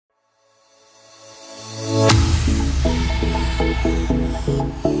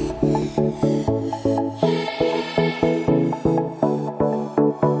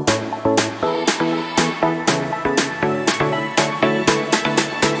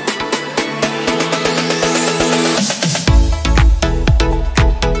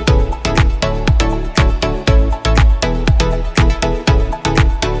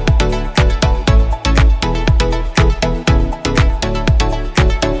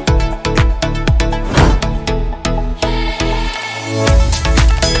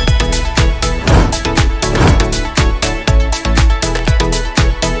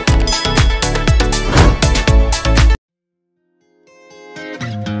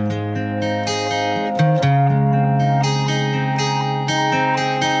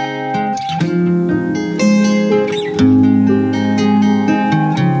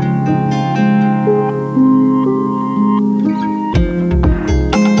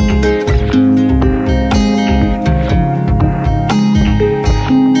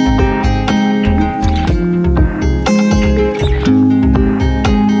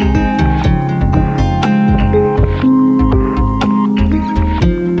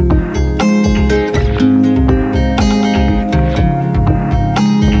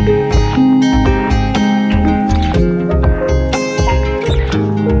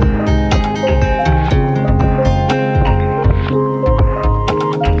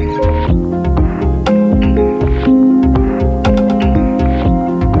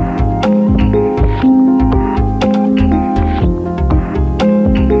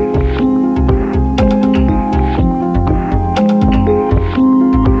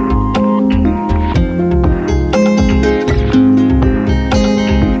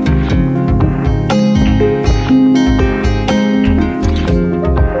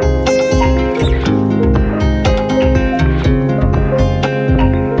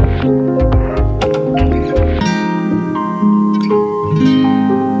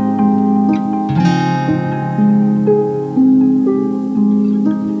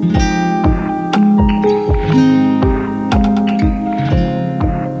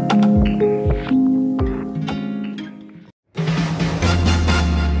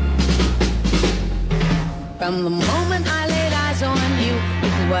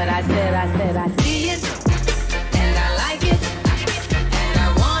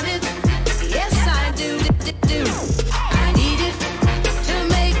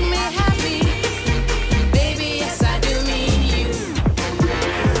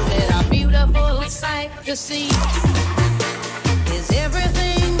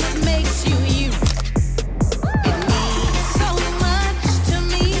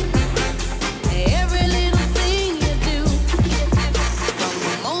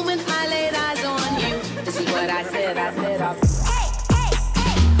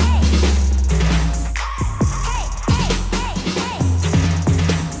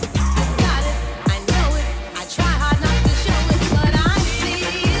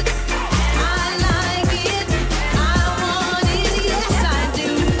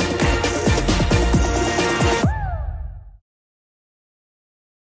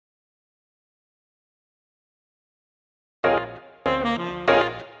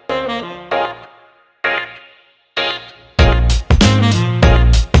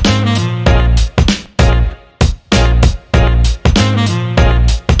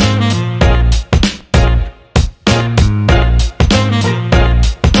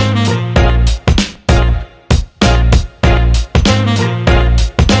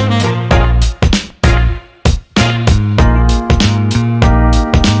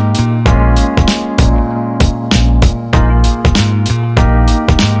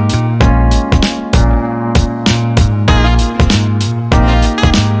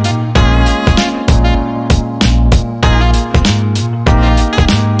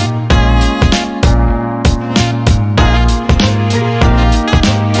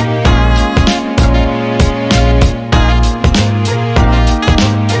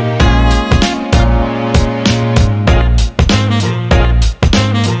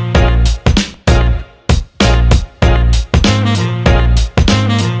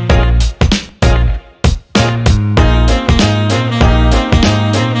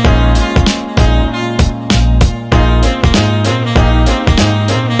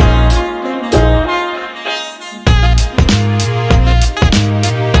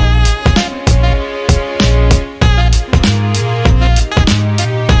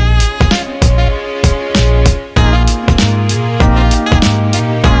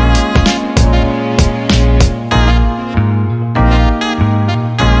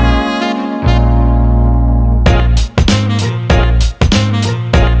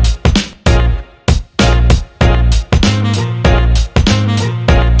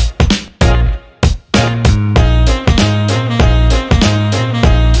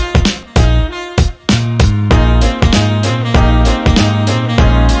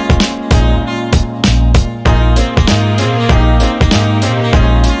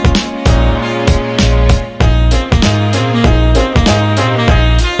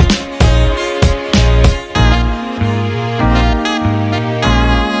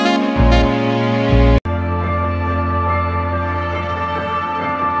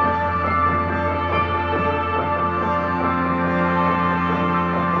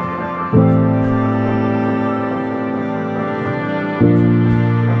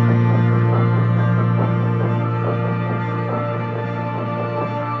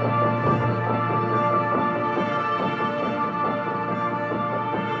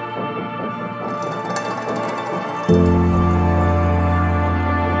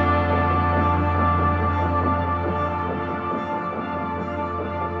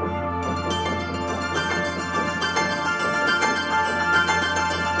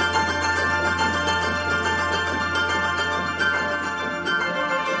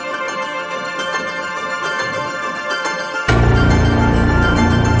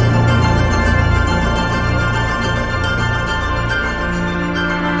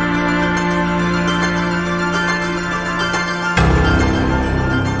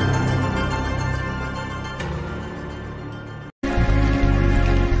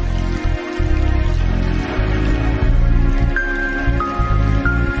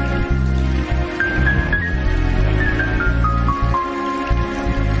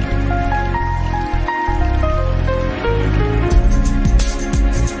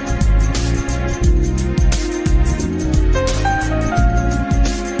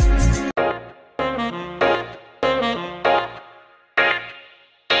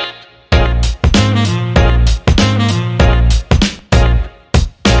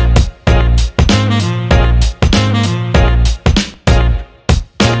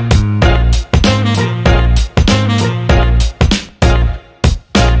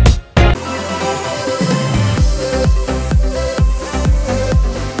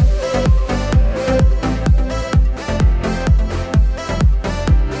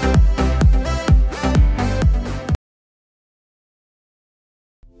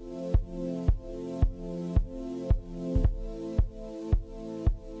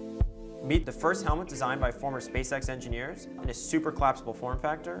Meet the first helmet designed by former SpaceX engineers in a super collapsible form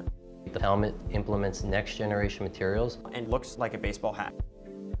factor. The helmet implements next generation materials And looks like a baseball hat.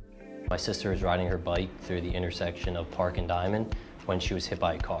 My sister was riding her bike through the intersection of Park and Diamond when she was hit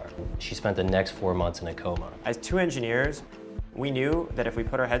by a car. She spent the next 4 months in a coma. As two engineers, we knew that if we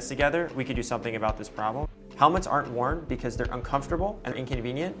put our heads together, we could do something about this problem. Helmets aren't worn because they're uncomfortable and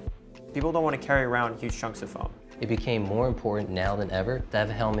inconvenient. People don't want to carry around huge chunks of foam. It became more important now than ever to have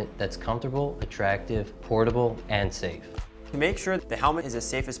a helmet that's comfortable, attractive, portable, and safe. To make sure the helmet is as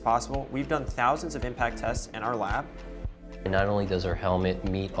safe as possible, we've done thousands of impact tests in our lab. And not only does our helmet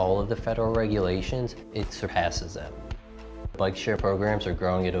meet all of the federal regulations, it surpasses them. Bike share programs are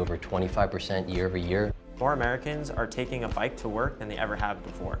growing at over 25% year over year. More Americans are taking a bike to work than they ever have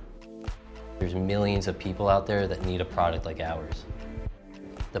before. There's millions of people out there that need a product like ours.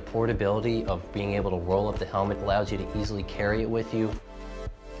 The portability of being able to roll up the helmet allows you to easily carry it with you.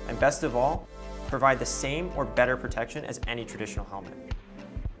 And best of all, provide the same or better protection as any traditional helmet.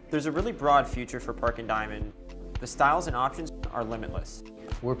 There's a really broad future for Park and Diamond. The styles and options are limitless.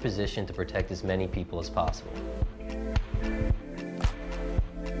 We're positioned to protect as many people as possible.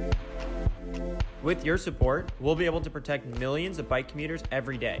 With your support, we'll be able to protect millions of bike commuters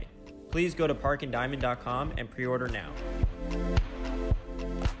every day. Please go to parkanddiamond.com and pre-order now.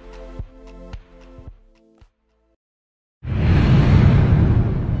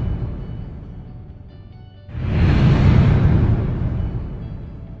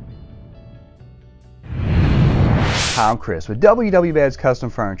 Hi, I'm Chris with WW Beds Custom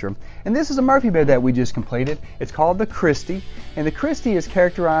Furniture, and this is a Murphy bed that we just completed. It's called the Christie, and the Christie is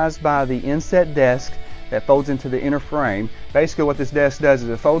characterized by the inset desk that folds into the inner frame. Basically what this desk does is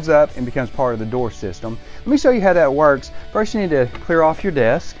it folds up and becomes part of the door system. Let me show you how that works. First you need to clear off your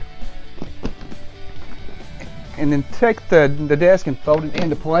desk, and then take the desk and fold it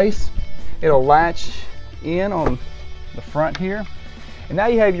into place. It'll latch in on the front here, and now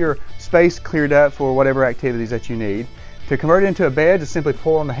you have your space cleared up for whatever activities that you need. To convert it into a bed, just simply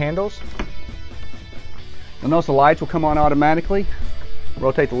pull on the handles. You'll notice the lights will come on automatically.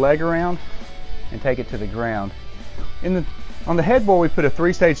 Rotate the leg around and take it to the ground. On the headboard, we put a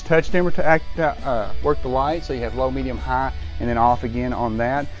 3-stage touch dimmer to work the light, so you have low, medium, high, and then off again on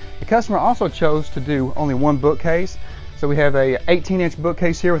that. The customer also chose to do only one bookcase, so we have a 18-inch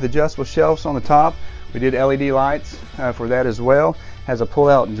bookcase here with adjustable shelves on the top. We did LED lights for that as well. Has a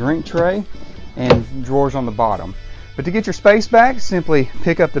pull-out drink tray and drawers on the bottom. But to get your space back, simply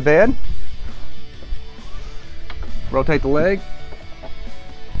pick up the bed, rotate the leg,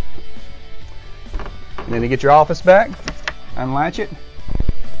 and then to get your office back, unlatch it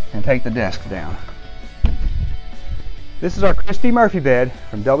and take the desk down. This is our Christie Murphy bed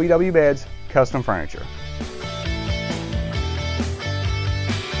from WW Beds Custom Furniture.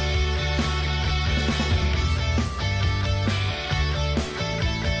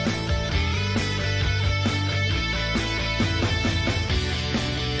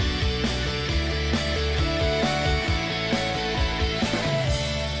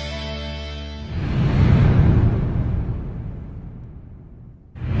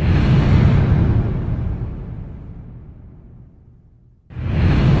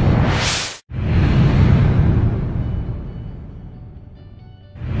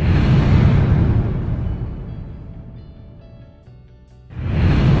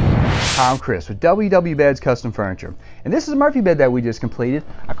 Hi, I'm Chris with WW Beds Custom Furniture, and this is a Murphy bed that we just completed.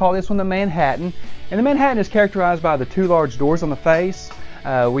 I call this one the Manhattan, and the Manhattan is characterized by the 2 large doors on the face.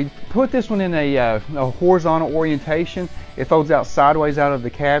 We put this one in a horizontal orientation. It folds out sideways out of the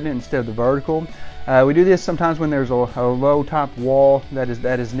cabinet instead of the vertical. We do this sometimes when there's a low top wall that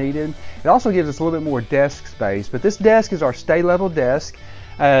is needed. It also gives us a little bit more desk space, but this desk is our stay level desk.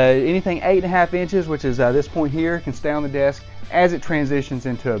 Anything 8.5 inches, which is this point here, can stay on the desk as it transitions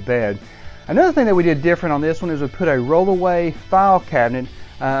into a bed. Another thing that we did different on this one is we put a roll-away file cabinet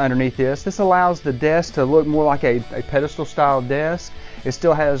underneath this. This allows the desk to look more like a pedestal style desk. It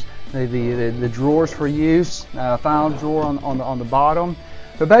still has the drawers for use, file drawer on the bottom.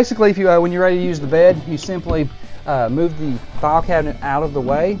 But basically, if you when you're ready to use the bed, you simply move the file cabinet out of the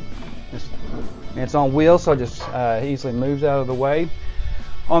way. And it's on wheels, so it just easily moves out of the way.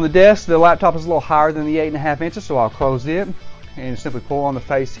 On the desk, the laptop is a little higher than the 8.5 inches, so I'll close it and simply pull on the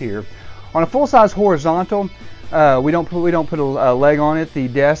face here. On a full-size horizontal, we don't put a leg on it. The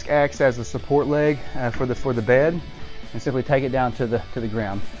desk acts as a support leg for the bed, and simply take it down to the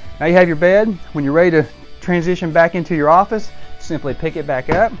ground. Now you have your bed. When you're ready to transition back into your office, simply pick it back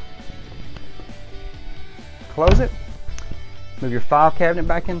up, close it, move your file cabinet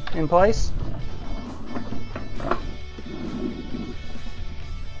back in place.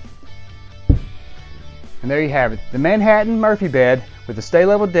 And there you have it, the Manhattan Murphy bed with the stay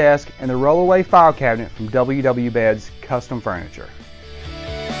level desk and the rollaway file cabinet from WW Beds Custom Furniture.